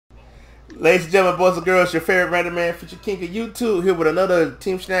Ladies and gentlemen, boys and girls, your favorite random man, Future King of YouTube, here with another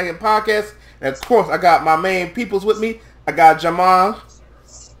Team Shenanigans podcast. And of course, I got my main peoples with me. I got Jar-mon.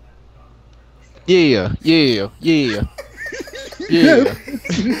 Yeah.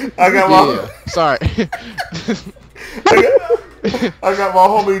 I got my Sorry. I got my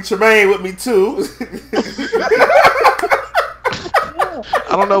homie Tremaine with me too.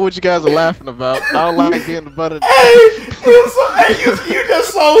 I don't know what you guys are laughing about. I don't like being the butt of. You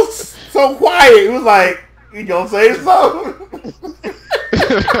just so quiet. It was like, you gonna say something?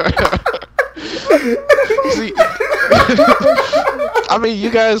 See, I mean, you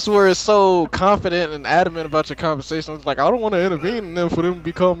guys were so confident and adamant about your conversation. It's like, I don't want to intervene, and then for them to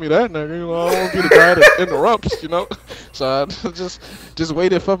be calling me that nigga, you know, I don't want to be the guy that interrupts, you know. So I just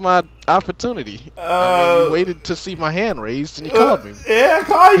waited for my opportunity. I mean, you waited to see my hand raised, and you called me. Yeah, I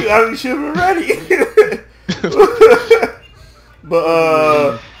called you. I should have been ready.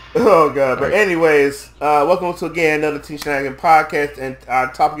 But oh god. But anyways, welcome to again another Team Shenanigans podcast, and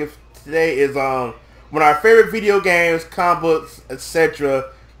our topic of today is when our favorite video games, comic books,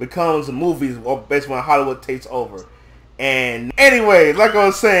 etc. becomes movies, or basically when Hollywood takes over. And anyway, like I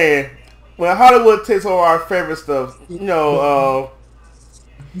was saying, when Hollywood takes over our favorite stuff, you know,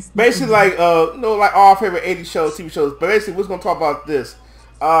 basically like like all our favorite 80s shows, TV shows. But basically, we're gonna talk about this.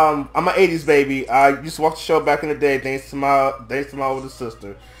 I'm an 80s baby. I used to watch the show back in the day, thanks to my older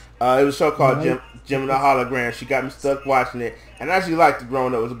sister. It was a show called Jim and the Hologram. She got me stuck watching it, and I actually liked it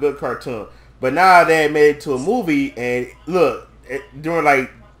growing up. It was a good cartoon. But now they made it to a movie, and look, during like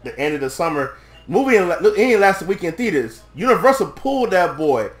the end of the summer, movie only lasted a week in theaters. Universal pulled that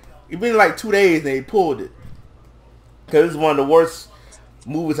boy. It's been like 2 days, and they pulled it because it's one of the worst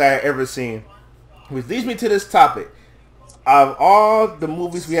movies I have ever seen. Which leads me to this topic: of all the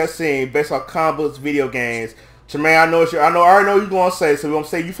movies we have seen based on comic books, video games. Tremaine, I already know you're gonna say, so we're gonna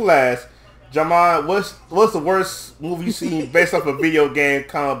say you for last. Jar-mon, what's the worst movie you've seen based off a video game,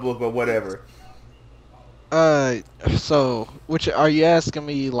 comic book, or whatever? So, which are you asking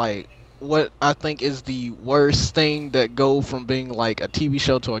me, like, what I think is the worst thing that go from being like a TV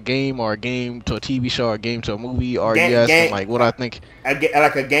show to a game, or a game to a TV show, or a game to a movie, or are you asking like what I think? I get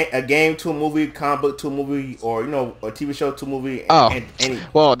like a game to a movie, comic book to a movie, or a TV show to a movie.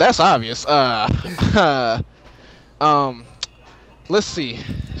 Well, that's obvious. Let's see.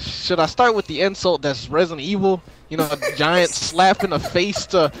 Should I start with the insult that's Resident Evil? You know, a giant slap in the face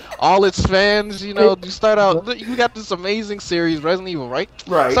to all its fans. You know, you start out, you got this amazing series, Resident Evil, right?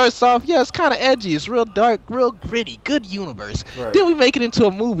 Right. Starts off, yeah, it's kind of edgy, it's real dark, real gritty, good universe. Right. Then we make it into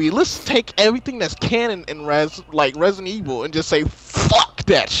a movie. Let's take everything that's canon in like Resident Evil and just say, fuck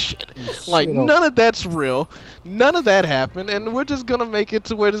that shit. Like, none of that's real. None of that happened, and we're just gonna make it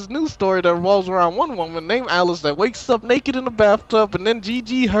to where this new story that revolves around one woman named Alice that wakes up naked in the bathtub, and then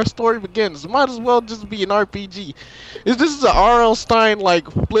GG, her story begins. Might as well just be an RPG. This is a R.L. Stein, like,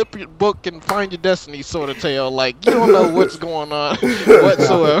 flip your book and find your destiny sort of tale. Like, you don't know what's going on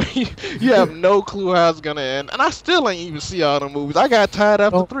whatsoever. You have no clue how it's gonna end, and I still ain't even see all the movies. I got tired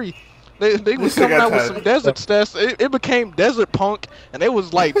after 3. They was coming out with some desert stuff. It became Desert Punk, and they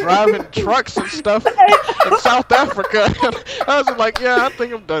was like driving trucks and stuff in South Africa. I was like, yeah, I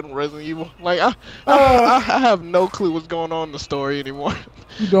think I'm done with Resident Evil. Like, I have no clue what's going on in the story anymore.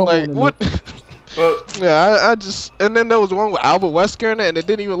 You don't like what? Yeah, I just, and then there was one with Albert Wesker in it, and it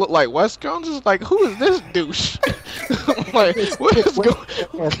didn't even look like Wesker. I'm just like, who is this douche? Like, what is going?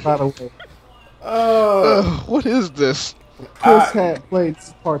 What is this? Chris had played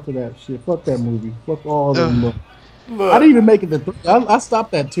parts of that shit. Fuck that movie. Fuck all of them. I didn't even make it to 3. I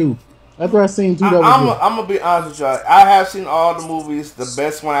stopped at 2. After I seen 2, I'm gonna be honest with y'all. I have seen all the movies. The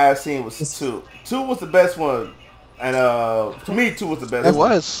best one I have seen was 2. 2 was the best one, and to me, 2 was the best. It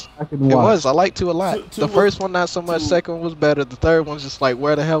was. It was. I like 2 a lot. The first one not so much. 2nd one was better. The 3rd one's just like,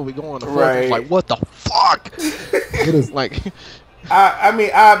 where the hell are we going? The 4th one's like, what the fuck? It is like. I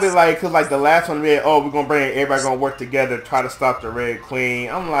mean, I've been like, cause like the last one, we're gonna bring everybody gonna work together, try to stop the Red Queen.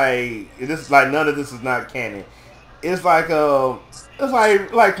 I'm like, this is like none of this is not canon. It's like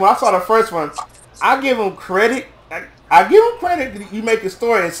like when I saw the first one, I give them credit. I give them credit. You make a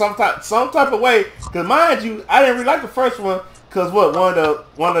story in some type of way. Cause mind you, I didn't really like the first one. Cause one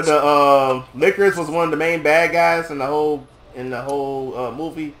of the liquors was one of the main bad guys in the whole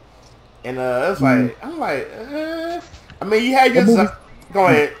movie, and it's like I'm like. I mean, you had your... Go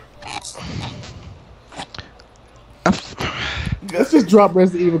ahead. Let's just drop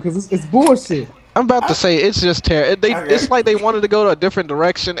Resident Evil because it's bullshit. I'm about to say it's just terrible. It's like they wanted to go to a different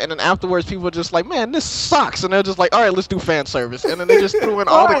direction, and then afterwards people are just like, "Man, this sucks," and they're just like, "All right, let's do fan service," and then they just threw in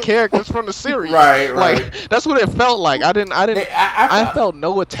all the characters from the series. Right. Like that's what it felt like. I felt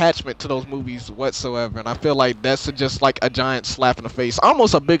no attachment to those movies whatsoever, and I feel like that's just like a giant slap in the face,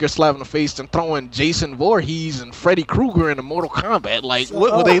 almost a bigger slap in the face than throwing Jason Voorhees and Freddy Krueger into Mortal Kombat. Like,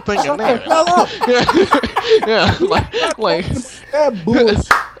 what were they thinking there? Yeah, like that bullshit.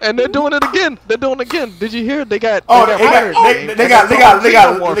 And they're doing it again. They're doing it again. Did you hear? They got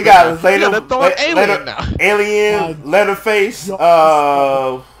Alien Leatherface. Who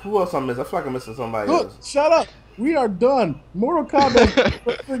else I missed? I feel like I'm missing somebody else. Shut up. We are done. Mortal Kombat.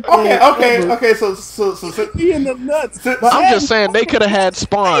 Okay. So in the nuts. I'm just saying they could have had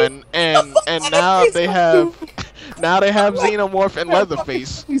Spawn, and now they have Xenomorph and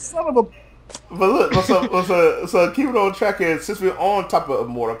Leatherface. You son of a. But look, so keep it on track here. Since we're on top of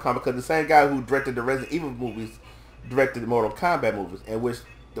Mortal Kombat, because the same guy who directed the Resident Evil movies directed the Mortal Kombat movies, and which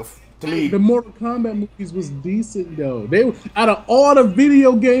to me the Mortal Kombat movies was decent though. They out of all the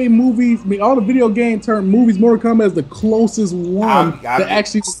video game movies, all the video game term movies, Mortal Kombat is the closest one that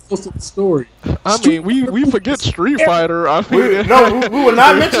actually was close to the story. I mean, we forget Street Fighter. We will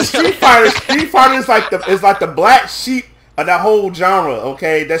not mention Street Fighter. Street Fighter is like the black sheep of that whole genre,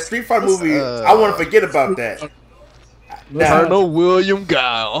 okay? That Street Fighter movie, I want to forget about that. Colonel William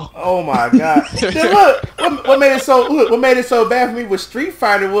Guile. Oh my God! Then look, what made it so bad for me with Street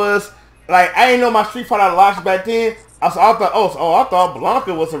Fighter was like I didn't know my Street Fighter I watched back then. I thought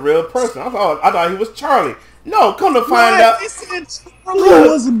Blanca was a real person. I thought he was Charlie. No, come to find out, they said Charlie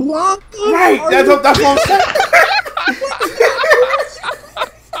was Blanca. Right? That's what I'm saying.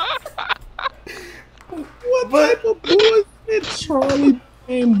 What type of bullshit Charlie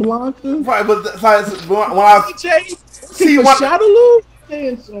and Blanca? Right, but when I see what Shadaloo?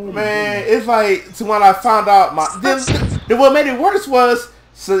 Man, it's like when I found out what made it worse was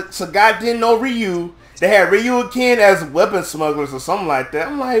so guy didn't know Ryu. They had Ryu and Ken as weapon smugglers or something like that.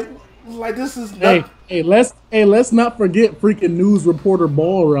 I'm like this is hey, let's not forget freaking news reporter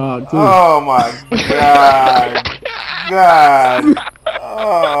Balrog too. Oh my God.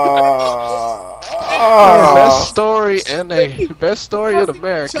 Best story in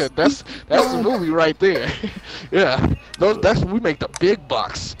America. That's the movie right there. Yeah, we make the big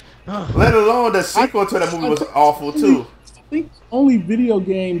bucks. Let alone the sequel to that movie was awful too. I think only video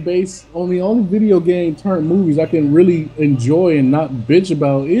game turned movies I can really enjoy and not bitch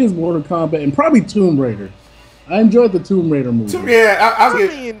about is Mortal Kombat and probably Tomb Raider. I enjoyed the Tomb Raider movie. Yeah, I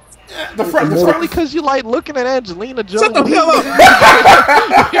mean. It's probably because you like looking at Angelina Jolie. Shut the hell up!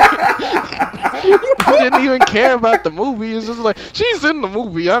 You didn't even care about the movie. It's just like she's in the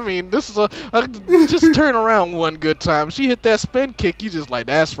movie. I mean, this is just turn around one good time. She hit that spin kick. You just like,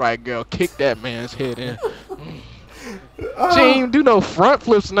 that's right, girl. Kick that man's head in. She ain't do no front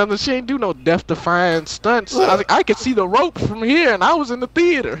flips, nothing. She ain't do no death-defying stunts. I could see the rope from here, and I was in the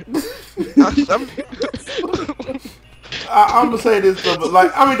theater. I'm gonna say this though, but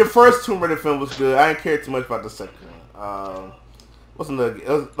the first Tomb Raider film was good. I didn't care too much about the second one. What's another? It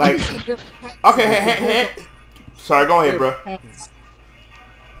was like, okay, sorry, go ahead, bro.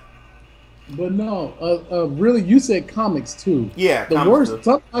 But no, really, you said comics too. Yeah, the worst.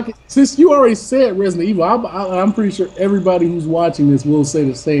 Since you already said Resident Evil, I'm pretty sure everybody who's watching this will say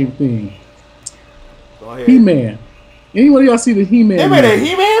the same thing. Go ahead. He-Man. Anybody else see the He-Man? They made a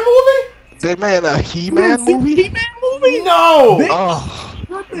He-Man movie. They made a He-Man movie? He-Man movie? No.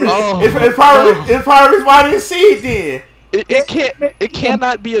 It's probably why I didn't see it then. It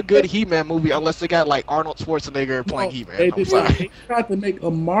cannot be a good He-Man movie unless they got like Arnold Schwarzenegger playing He-Man. They tried to make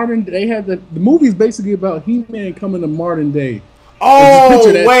a modern. They had the movie's basically about He-Man coming to modern day.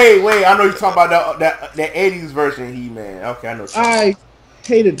 Oh wait! I know you're talking about that 80s version of He-Man. Okay, I know. I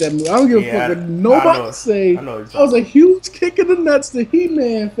hated that movie. I don't give a fuck. But nobody say I was a huge kick in the nuts to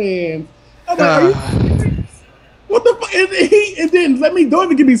He-Man fans. I'm like, what the fuck? And then don't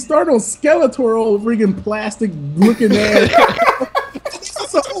even get me started on Skeletor, old freaking plastic looking ass.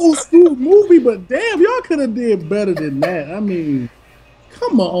 It's an old school movie, but damn, y'all could have did better than that. I mean,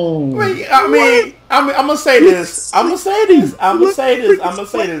 come on. I'm gonna say this. I'm gonna say this.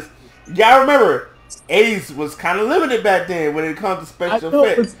 You gotta remember, 80s was kind of limited back then when it comes to special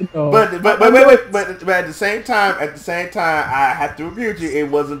effects. But at the same time, I have to agree with you. It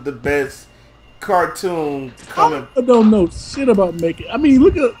wasn't the best cartoon coming. I don't know shit about making. I mean,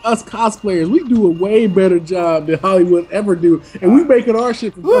 look at us cosplayers. We do a way better job than Hollywood ever do, and we making our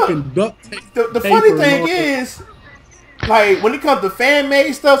shit from fucking duct tape. The funny thing is, like when it comes to fan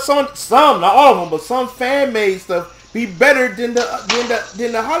made stuff, some not all of them, but some fan made stuff be better than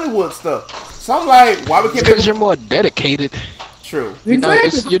the Hollywood stuff. So I'm like, why we can't? Because you're more dedicated. True. You know,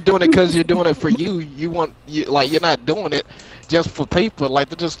 you're doing it because you're doing it for you. You're not doing it just for people. Like,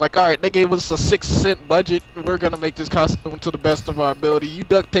 they're just like, all right, they gave us a 6-cent budget. We're gonna make this costume to the best of our ability. You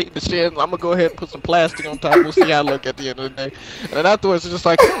duct tape the shit. I'm gonna go ahead and put some plastic on top. We'll see how it look at the end of the day. And then afterwards, it's just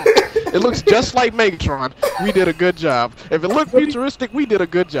like, it looks just like Megatron. We did a good job. If it looked futuristic, we did a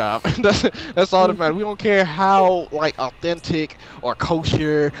good job. That's all that matters. We don't care how like authentic or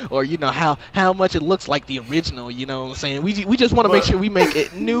kosher or how much it looks like the original. You know what I'm saying? We just want to make sure we make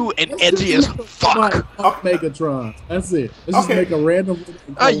it new and edgy as fuck. Megatron. That's it. Let's just make a random.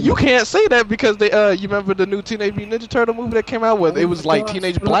 You can't say that because they you remember the new Teenage Mutant Ninja Turtle movie that came out with it was like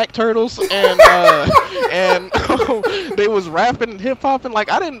Teenage Black Turtles and they was rapping and hip hopping.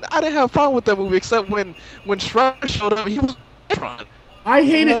 Like I didn't have fun with that movie except when Shrek showed up. He was Megatron. I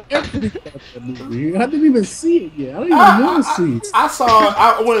hated everything about that movie. I didn't even see it yet. I didn't even want to see it.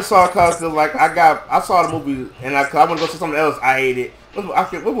 I went and saw it because like I saw the movie and I want to go see something else. I hated it.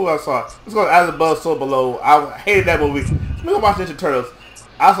 What movie I saw? Let's go As Above, So Below. I hated that movie. Let me go watch Ninja Turtles.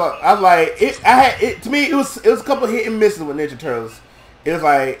 I was like, to me, it was a couple of hit and misses with Ninja Turtles. It was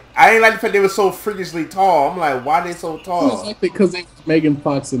like, I didn't like the fact they were so freakishly tall. I'm like, why are they so tall? I think because they was Megan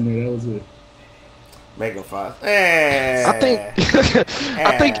Fox in there. That was it. Megan Fox. I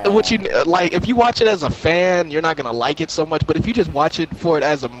think what you like, if you watch it as a fan, you're not gonna like it so much. But if you just watch it for it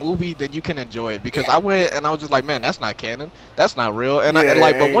as a movie, then you can enjoy it. Because I went and I was just like, man, that's not canon. That's not real. And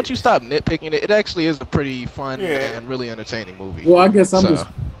but once you stop nitpicking it, it actually is a pretty fun and really entertaining movie. Well, I guess I'm just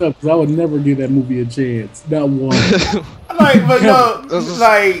because I would never give that movie a chance. Not one. Like, but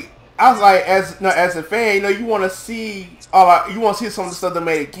like. I was like, as a fan, you want to see some of the stuff that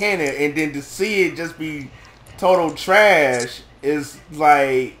made it canon, and then to see it just be total trash is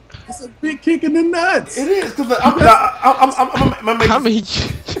like it's a big kick in the nuts. It is because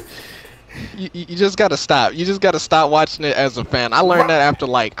you just gotta stop. You just gotta stop watching it as a fan. I learned that after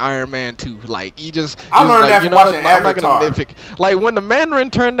like Iron Man 2. Like I learned that from watching Avatar. I'm not gonna nitpick. Like when the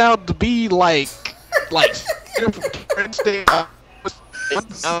Mandarin turned out to be like I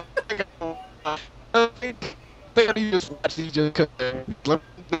think you just watch these just because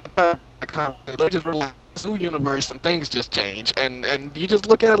they just relax. New universe and things just change, and you just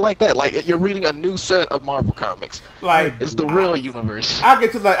look at it like that, like you're reading a new set of Marvel comics. Like it's the real universe. I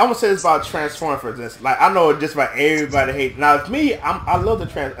get to I'm gonna say this about Transformers for instance. Like I know just about everybody hates. Now to me, I love the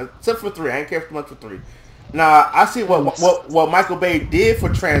except for 3. I ain't care too much for 3. Now I see what Michael Bay did for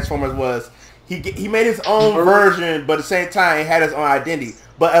Transformers was he made his own version, but at the same time he had his own identity.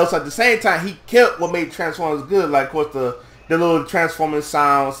 But also at the same time he kept what made Transformers good, like of course the little transforming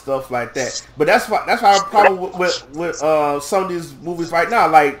sound stuff like that. But that's why I have a problem with some of these movies right now.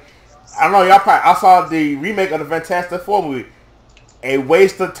 Like I don't know, I saw the remake of the Fantastic Four movie. A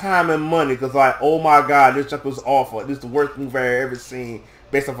waste of time and money because like, oh my god, this stuff was awful. This is the worst movie I've ever seen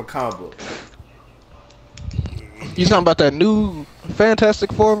based off a comic book. You talking about that new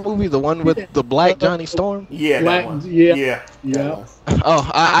Fantastic Four movie, the one with the black Johnny Storm? Yeah, that one. Yeah.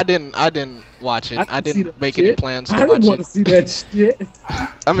 Oh, I didn't watch it. I didn't make any plans to watch it. I didn't want to see that shit.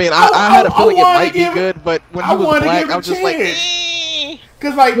 I mean, I had a feeling it might be good, but when he was black, I was just like,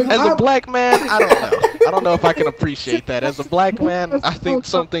 because like as a black man, I don't know. I don't know if I can appreciate that. As a black man, I think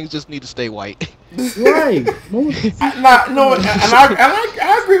some things just need to stay white. Right.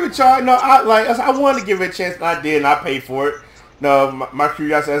 I agree with y'all. No, I wanted to give it a chance, and I did, and I paid for it. No, my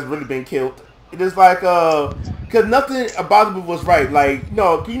curiosity has really been killed. It is like, because nothing about the movie was right. Like,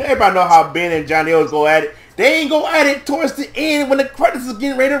 everybody know how Ben and Johnny always go at it. They ain't go at it towards the end when the credits is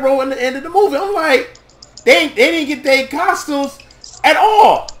getting ready to roll in the end of the movie. I'm like, they didn't get their costumes at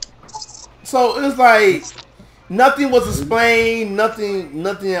all. So it was like nothing was explained.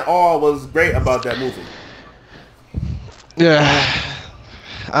 Nothing at all was great about that movie. Yeah.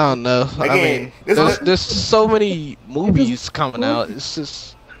 I don't know. Again, I mean, there's so many movies coming out. It's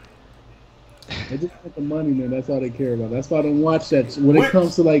just they just want the money, man. That's all they care about. That's why I don't watch that. When it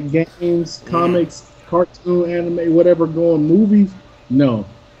comes to like games, comics, cartoon, anime, whatever, going movies, no.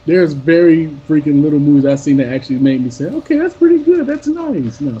 There's very freaking little movies I've seen that actually made me say, okay, that's pretty good. That's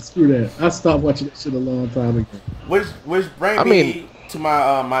nice. No, screw that. I stopped watching that shit a long time ago. Which brings me to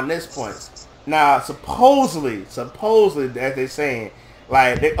my next point. Now, supposedly, as they're saying,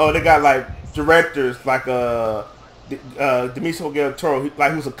 like they got like directors like Benicio del Toro,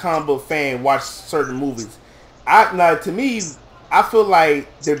 who's a comic book fan, watch certain movies. To me, I feel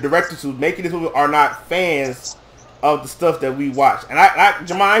like the directors who making this movie are not fans of the stuff that we watch. And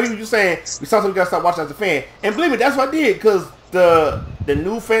Jar-mon, I hear you saying we saw something we gotta start watching as a fan. And believe me, that's what I did, because the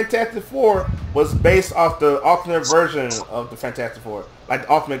new Fantastic Four was based off the alternate version of the Fantastic Four, like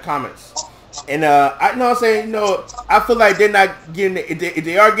the Ultimate Comics. And I know what I'm saying, you know, I feel like they're not getting if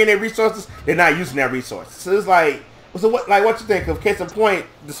they are getting their resources, they're not using their resources. So it's like, so what you think of? Case in point,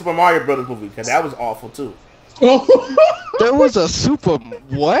 the Super Mario Brothers movie, because that was awful too. There was a super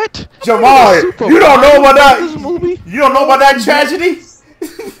what? Jamal, you don't know about that movie? You don't know about that tragedy?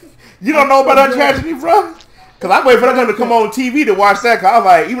 You don't know about that tragedy, bro? Because I waited for them to come on TV to watch that. Cause I was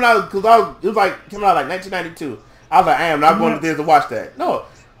like, it was like coming out like 1992. I was like, I am not going to theaters to watch that. No,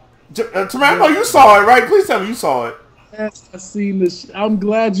 Tremaine, I know you saw it, right? Please tell me you saw it. Yes, I seen this. I'm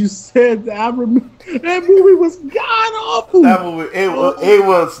glad you said that. I remember that movie was god awful. That movie, it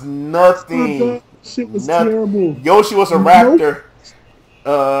was nothing. That shit was terrible. Yoshi was a raptor.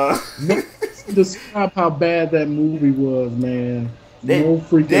 Describe how bad that movie was, man. They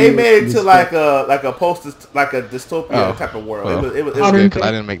made it to like a post like a dystopia type of world. Well, it was good because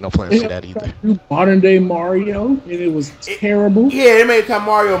I didn't make no plans for that either. Modern day Mario, and it was terrible. Yeah, they made it kind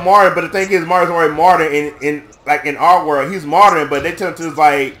of Mario, but the thing is, Mario's already modern in our world. He's modern, but they turned to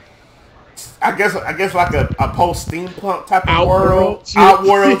like I guess like a post steampunk type of world,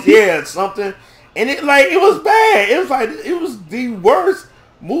 Outworld, yeah, something. And it was bad. It was the worst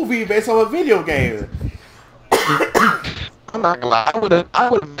movie based on a video game. I'm not gonna lie. I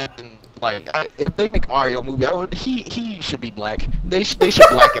would imagine if they make Mario movie, he should be black. They should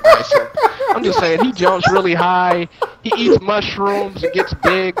blackenize him. I'm just saying he jumps really high. He eats mushrooms and gets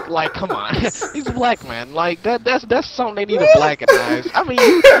big. Like, come on, he's a black man. Like that's something they need to blackenize. I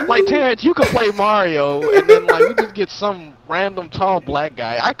mean, like Terrence, you could play Mario, and then we just get some random tall black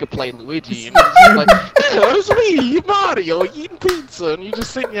guy. I could play Luigi, and it's just like, yeah, it's me, Mario, eating pizza, and you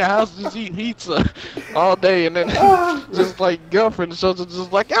just sit in your house just eating pizza all day, and then just girlfriend shows up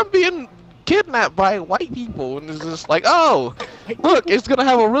just like, I'm being kidnapped by white people, and it's just like, oh, look, it's gonna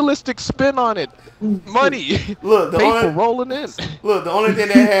have a realistic spin on it. Money, look, paper rolling in. Look, the only thing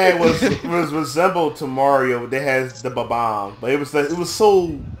they had was resembled to Mario. They had the Babam, but it was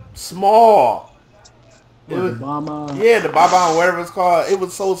so small. It was, the Babam, whatever it's called. It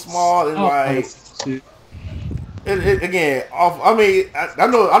was so small and again. I mean, I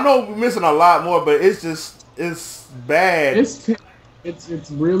know we're missing a lot more, but it's bad.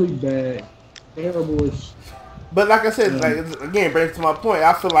 It's really bad, terrible-ish. But like I said, again, brings to my point.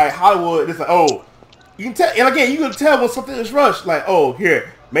 I feel like Hollywood is like, oh, you can tell, and again, you can tell when something is rushed. Like, oh,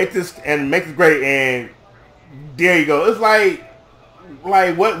 here, make this great, and there you go. It's like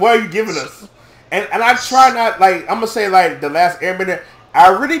what are you giving us? And I try not, I'm gonna say The Last Airbender. I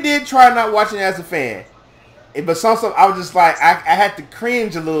really did try not watching it as a fan, but some stuff I was just I had to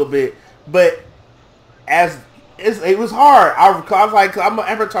cringe a little bit. But it was hard. I was like, I'm an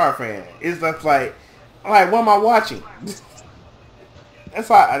Avatar fan. It's just what am I watching? That's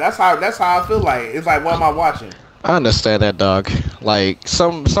how I feel like. It's what am I watching? I understand that, dog.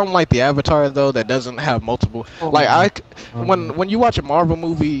 Some like the Avatar though that doesn't have multiple. When you watch a Marvel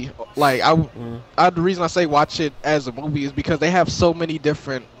movie, the reason I say watch it as a movie is because they have so many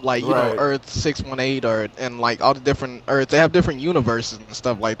different you know, Earth 618 and all the different Earths. They have different universes and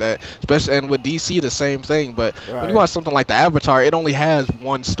stuff like that. Especially and with DC the same thing. But when you watch something like the Avatar, it only has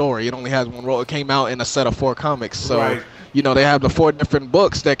one story. It only has one role. It came out in a set of 4 comics. So. You know, they have the 4 different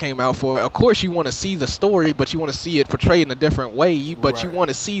books that came out for it. Of course, you want to see the story, but you want to see it portrayed in a different way, but you want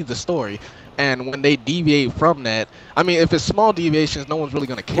to see the story. And when they deviate from that, I mean, if it's small deviations, no one's really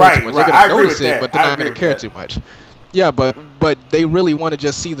going to care too much. They're going to notice it, but they're not going to care too much. Yeah, but they really want to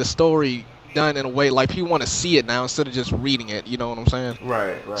just see the story done in a way, people want to see it now instead of just reading it, you know what I'm saying?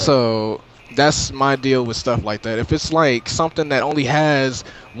 Right. So that's my deal with stuff like that. If it's something that only has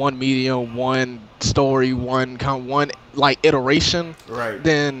one medium, one story, one iteration,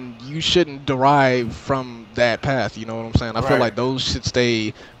 then you shouldn't derive from that path, you know what I'm saying? I feel like those should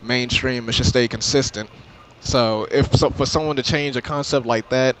stay mainstream. It should stay consistent. So for someone to change a concept like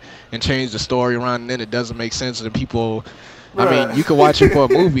that and change the story around, then it doesn't make sense, and people I mean, you can watch it for a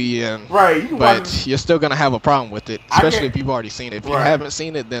movie, and but you're still gonna have a problem with it, especially if you've already seen it. If you haven't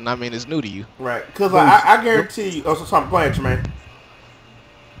seen it, then I mean, it's new to you. Right? Because I guarantee you. Oh, so sorry, go ahead, Tremaine.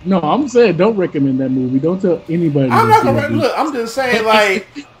 No, I'm saying don't recommend that movie. Don't tell anybody. I'm not gonna look. I'm just saying,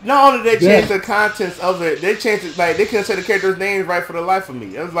 not only they changed the contents of it, they changed it. They couldn't say the characters' names right for the life of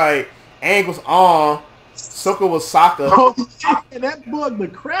me. It was Aang was on. Sokka was Sokka. Oh, and that bugged the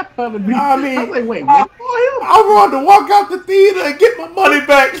crap out of me. I mean, I was like, wait, what? I wanted to walk out the theater and get my money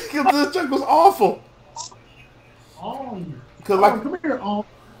back because this joke was awful. Come here, come here,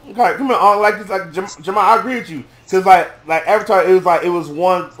 Jamal, I agree with you. Because Avatar, it was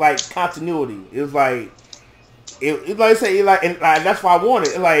one continuity. It was and that's why I wanted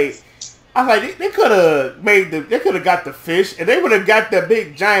it. I was like, they could have they could have got the fish, and they would have got that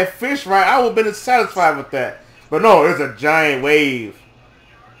big giant fish right. I would have been satisfied with that. But no, it's a giant wave.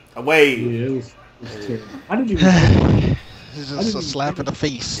 A wave. Yeah, it was terrible. I didn't even. It's just a slap in the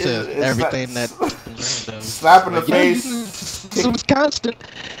face to everything that. Slap in the face. It was constant,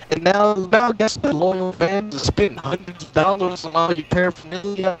 and now I guess the loyal fans are spending hundreds of dollars on all your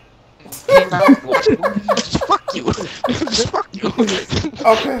paraphernalia. Just fuck you. Just fuck you.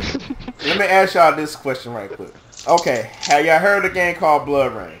 Okay. Let me ask y'all this question right quick. Okay, have y'all heard of a game called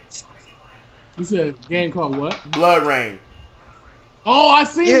Blood Rain? You said a game called what? Blood Rain. Oh, I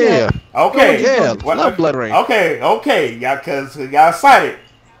see that. Okay. Yeah, love Blood Rain. Okay. Y'all, cause y'all excited.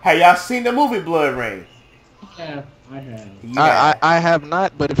 Have y'all seen the movie Blood Rain? Yeah, I have. Yeah. I have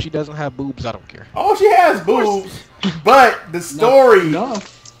not, but if she doesn't have boobs, I don't care. Oh, she has boobs, but the story, No.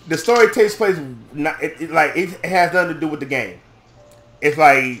 the story takes place. It has nothing to do with the game. It's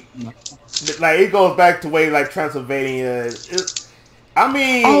like it goes back to way like Transylvania.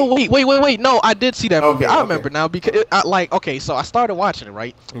 Oh wait! No, I did see that movie. Okay, I remember now because so I started watching it,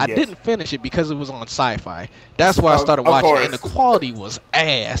 right? I Yes. didn't finish it because it was on Sci-Fi. That's why I started watching it, and the quality was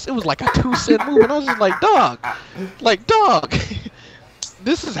ass. It was like a 2-cent movie, and I was just like, dog,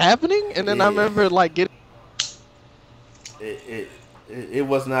 this is happening. And then I remember like getting. It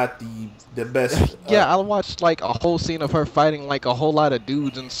was not the best. Yeah, I watched like a whole scene of her fighting like a whole lot of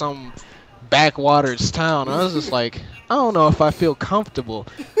dudes in some backwaters town. And I was just like, I don't know if I feel comfortable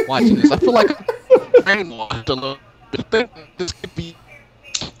watching this. I feel like I'm brainwashed a little bit. This could be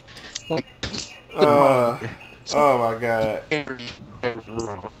like. Oh my god!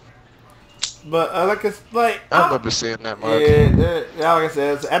 But I remember seeing that, Mark. Yeah, like I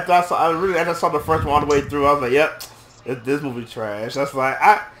said, after I saw the first one all the way through, I was like, yep, this movie trash. That's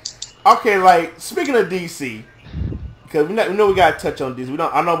like speaking of DC, because we know we gotta touch on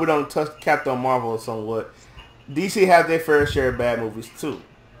DC. I know we don't touch Captain Marvel or somewhat. DC has their fair share of bad movies too.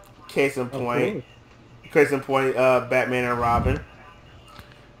 Case in point, Batman and Robin.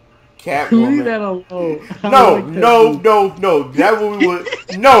 Catwoman. Leave that alone. No. That movie was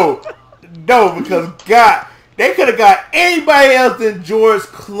no, because God, they could have got anybody else than George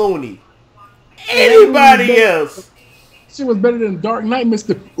Clooney. Anybody else. Shit was better than Dark Knight,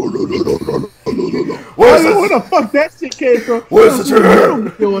 Mr. Where the fuck that shit came from? Where's the trigger?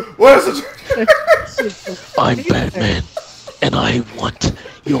 Where's the trigger? I'm Batman, and I want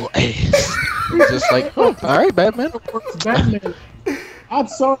your ass. Just like, all right, Batman. Batman. I'm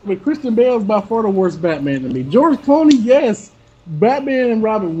sorry, but Christian Bale's by far the worst Batman to me. George Clooney, yes. Batman and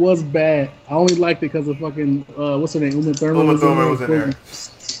Robin was bad. I only liked it because of fucking, what's her name? Uma Thurman was in there.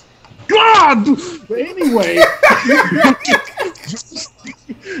 God! But anyway,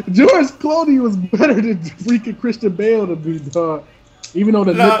 George Clooney was better than freaking Christian Bale to be, dog. Even though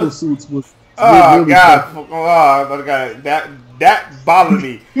the nipple suits was. Oh God! That bothered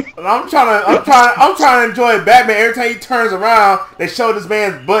me. I'm trying to enjoy Batman. Every time he turns around, they show this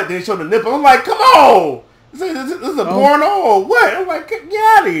man's butt, then they show the nipple. I'm like, come on! This is a porno or what? I'm like, get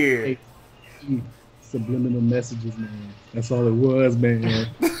out of here! Hey, subliminal messages, man. That's all it was, man.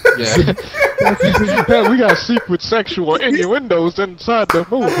 Yeah. We got secret sexual innuendos inside the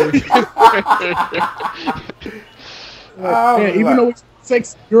movie. Even though it's a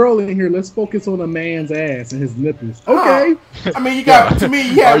sexy girl in here, let's focus on a man's ass and his nipples. Okay. I mean, you got to me.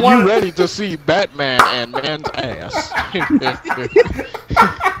 You had Are you ready to see Batman and man's ass?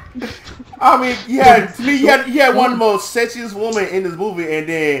 I mean, you had one of the most sexiest women in this movie, and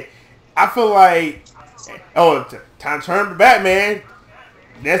then I feel like, time to turn to Batman.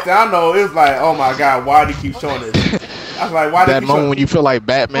 Next thing I know, it was like, oh my God, why do you keep showing this? I was like, why that moment when you feel like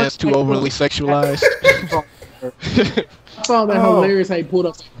Batman's too overly sexualized? I found that hilarious how he pulled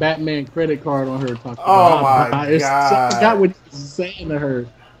up a Batman credit card on her. My God. I forgot what he was saying to her.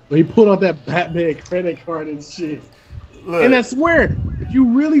 But he pulled out that Batman credit card and shit. Look. And I swear, if you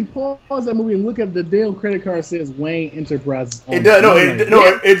really pause that movie and look at the damn credit card, says Wayne Enterprises. It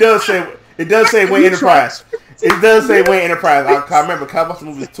does say Wayne Enterprise. It does say Wayne Enterprise. I remember because I watched the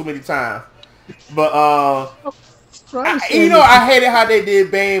movie too many times. But I hated how they did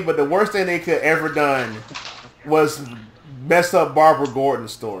Bane, but the worst thing they could ever done was mess up Barbara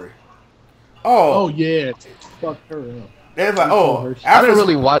Gordon's story. Oh yeah, fuck her up. It's like, I didn't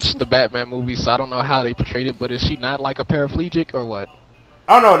really watch the Batman movies, so I don't know how they portrayed it. But is she not like a paraplegic or what?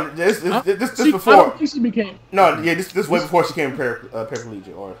 Oh no, this before. I don't think she became. No, yeah, this way before she became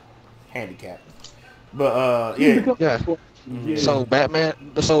paraplegic or handicapped. But yeah. So Batman,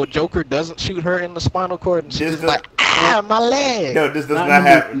 Joker doesn't shoot her in the spinal cord, and she's like, my leg. No, this does not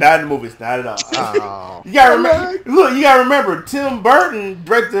happen. Not in the movies. Not at all. Oh. You gotta remember. Look, you gotta remember. Tim Burton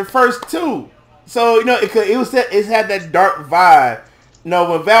directed the first two, so it had that dark vibe.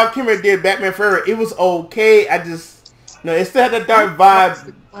 When Val Kilmer did Batman Forever, it was okay. It still had that dark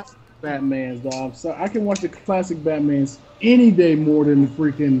vibe. Batman's dog. So I can watch the classic Batmans any day more than the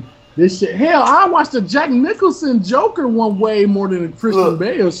freaking this shit. Hell, I watched the Jack Nicholson Joker one way more than the Christian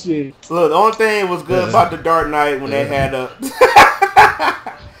Bale shit. Look, the only thing was good about the Dark Knight when they had a.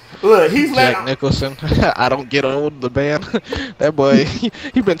 Look, he's Jack Nicholson. I don't get old. The band. That boy,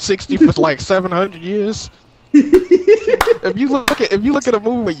 he been 60 for like 700 years. If you look at a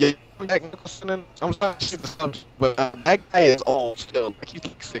movie with Jack Nicholson, I'm sorry to shoot the subject, but that guy is old still. Like he's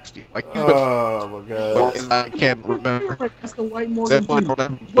like 60. Like oh my god, I can't remember. That's the white Morgan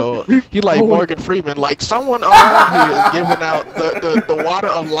Freeman. He like Morgan Freeman. Like someone around here is giving out the water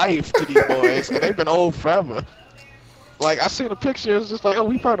of life to these boys, and they've been old forever. Like I seen a picture, it's just like,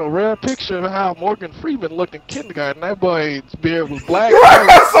 we found a rare picture of how Morgan Freeman looked in kindergarten. That boy's beard was black.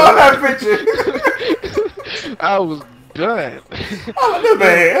 I saw that picture. I was done. Oh,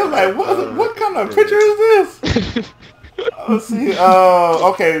 man. I was like, what kind of picture is this? Let's see.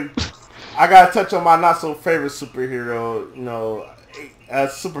 Okay. I gotta touch on my not so favorite superhero.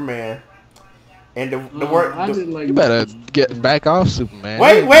 Superman. And the word. You better get back off Superman.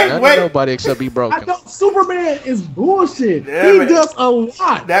 Wait. Nobody except be broken. I know Superman is bullshit. He does a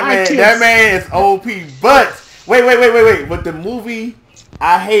lot. That man is OP. But wait. But the movie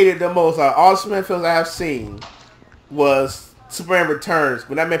I hated the most out of all the Superman films I have seen was Superman Returns.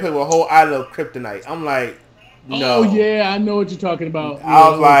 When that man played with a whole island of kryptonite. I'm like, no. Oh yeah, I know what you're talking about. I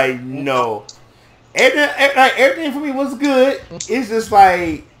was like, no. Everything for me was good. It's just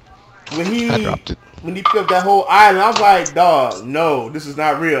like when he picked up that whole island, I was like, dog, no, this is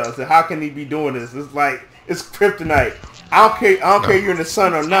not real. I said, how can he be doing this? It's like, it's kryptonite. I don't care you're in the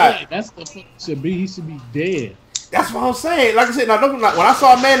sun or not. Yeah, that's the fuck should be. He should be dead. That's what I'm saying. Like I said, when I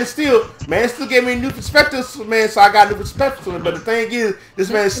saw Man of Steel gave me a new perspective, man. So I got a new perspective to it. But the thing is, this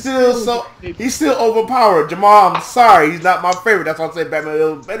man is he's still overpowered. Jamal, I'm sorry, he's not my favorite. That's why I say Batman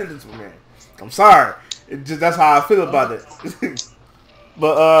is better than Superman. I'm sorry. That's how I feel about it.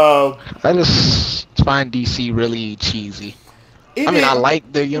 But I just find DC really cheesy. I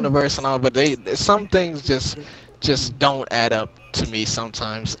like their universe and all, but some things just don't add up to me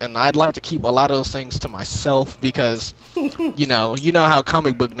sometimes, and I'd like to keep a lot of those things to myself because you know how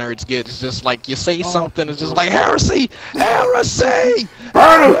comic book nerds get. It's just like you say something, it's just like heresy. Burn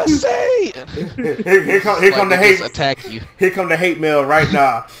him! Here come the hate. Attack you. Here come the hate mail right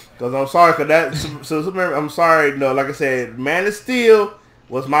now. Because I'm sorry for that. So I'm sorry. No, like I said, Man of Steel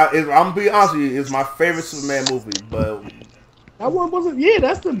was I'm gonna be honest with you, is my favorite Superman movie. But that one wasn't. Yeah,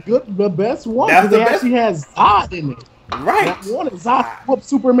 that's the best one. That's the best. Actually has Zod in it. Right. That one is Zod whoop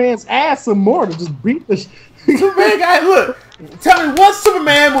Superman's ass some more to just beat the. Superman guy, look. Tell me what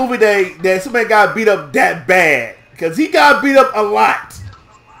Superman movie that Superman got beat up that bad? Because he got beat up a lot.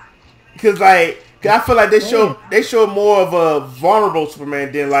 Because I feel like they show more of a vulnerable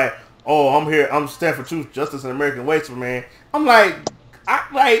Superman than like, oh, I'm here, I'm stand for truth, justice, and American way, Superman. I'm like,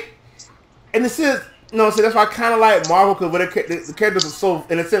 in a sense, so that's why I kind of like Marvel because the characters are so,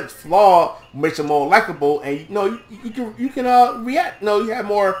 in a sense, flawed, makes them more likable, and you can react. You have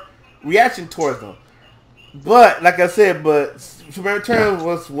more reaction towards them. But like I said, Superman Returns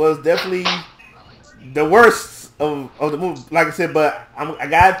was definitely the worst of the movie. Like I said, but I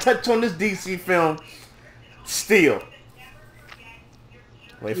gotta touch on this DC film still.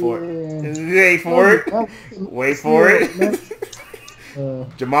 Wait for it. Wait for it.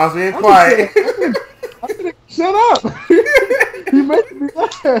 Jamal's being quiet. Shut up! You make me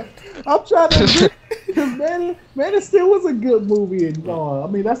laugh. I'm trying to because Man of Steel was a good movie and all. I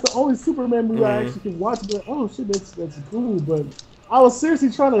mean, that's the only Superman movie I actually can watch. But oh shit, that's cool. But I was seriously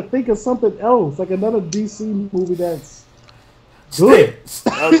trying to think of something else, like another DC movie that's good.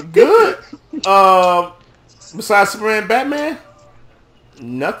 Good. Besides Superman and Batman,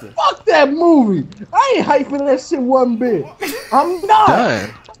 nothing. Fuck that movie. I ain't hyping that shit one bit. I'm not. Done.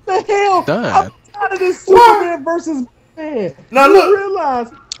 What the hell? Done. I'm tired of this Superman versus Batman. Now you look.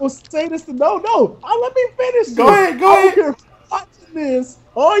 realize we'll say this to no. Let me finish. Go ahead. You're watching this.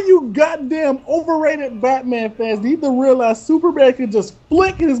 All you goddamn overrated Batman fans need to realize Superman can just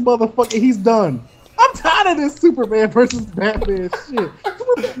flick his motherfucker. He's done. I'm tired of this Superman versus Batman shit.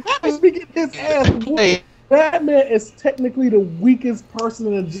 Batman be getting his ass whooped. Batman is technically the weakest person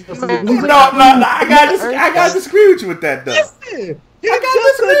in the Justice League. No, I gotta disagree with you with that though. Listen, I gotta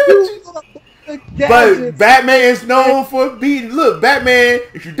disagree with you. But Batman is known for being. Look, Batman.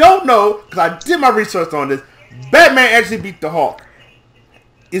 If you don't know, because I did my research on this, Batman actually beat the Hulk.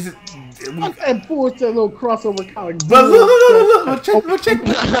 Is it? And forced that little crossover comic. But look, check it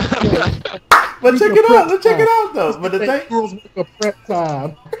out though. But the thing, girls make a prep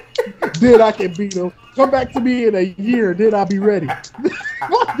time. Then I can beat them. Come back to me in a year. Then I'll be ready.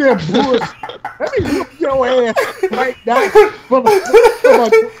 Fuck that bullshit. Let me whoop your ass right now.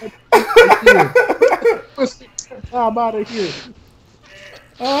 I'm out of here.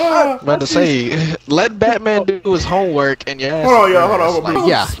 About to say, let Batman do his homework and yeah. Hold on. Like,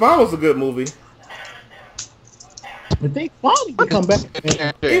 yeah, Spawn was a good movie. But they finally come back.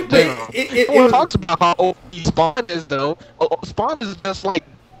 It talks about how OP Spawn is though. Spawn is just like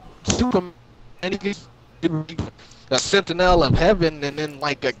Superman, and he's a sentinel of heaven, and then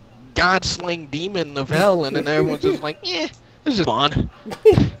like a god-slaying demon of hell, and then everyone's just like, it's just Spawn.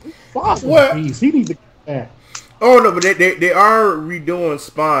 Well, he needs to come back. Oh no, but they are redoing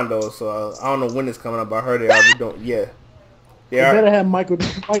Spawn though, so I don't know when it's coming up. I heard they are redoing. Yeah, they better have Michael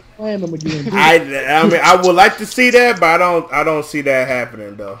playing them again. I mean, I would like to see that, but I don't see that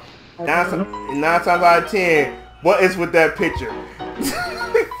happening though. 9 times out of 10, what is with that picture?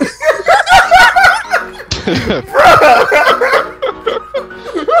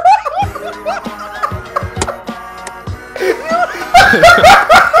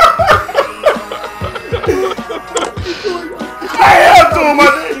 I am doing my.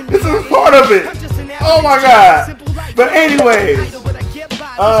 This is part of it. Oh my god. But anyways,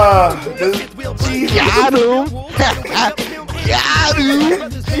 got him.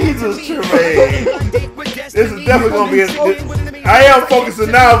 Jesus, Tremaine. This is definitely gonna be. I am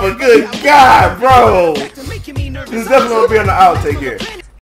focusing now, but good God, bro. This is definitely gonna be on the outtake here.